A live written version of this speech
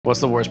What's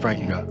the worst prank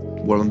you got?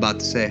 What I'm about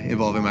to say,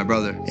 involving my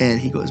brother. And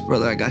he goes,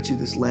 brother, I got you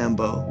this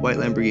Lambo, white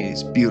Lamborghini.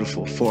 It's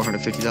beautiful,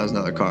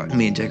 $450,000 car.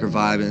 Me and Jake are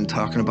vibing,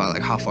 talking about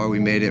like how far we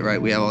made it,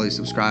 right? We have all these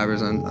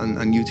subscribers on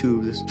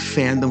YouTube. This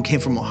fandom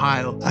came from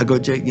Ohio. I go,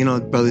 Jake, you know,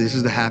 brother, this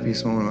is the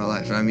happiest moment of my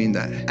life, and I mean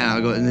that. And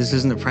I go, and this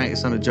isn't a prank,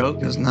 it's not a joke.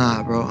 He goes,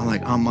 nah, bro. I'm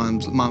like, on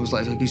mom's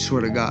life. Like, you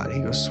swear to God. He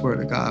goes, swear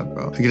to God,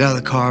 bro. I get out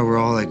of the car, we're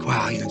all like,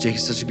 wow, you know, Jake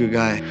is such a good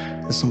guy.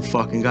 And some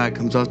fucking guy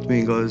comes up to me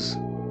and goes,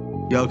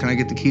 yo, can I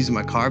get the keys to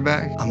my car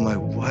back? I'm like,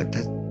 what?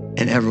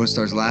 And everyone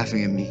starts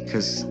laughing at me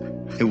because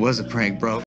it was a prank, bro.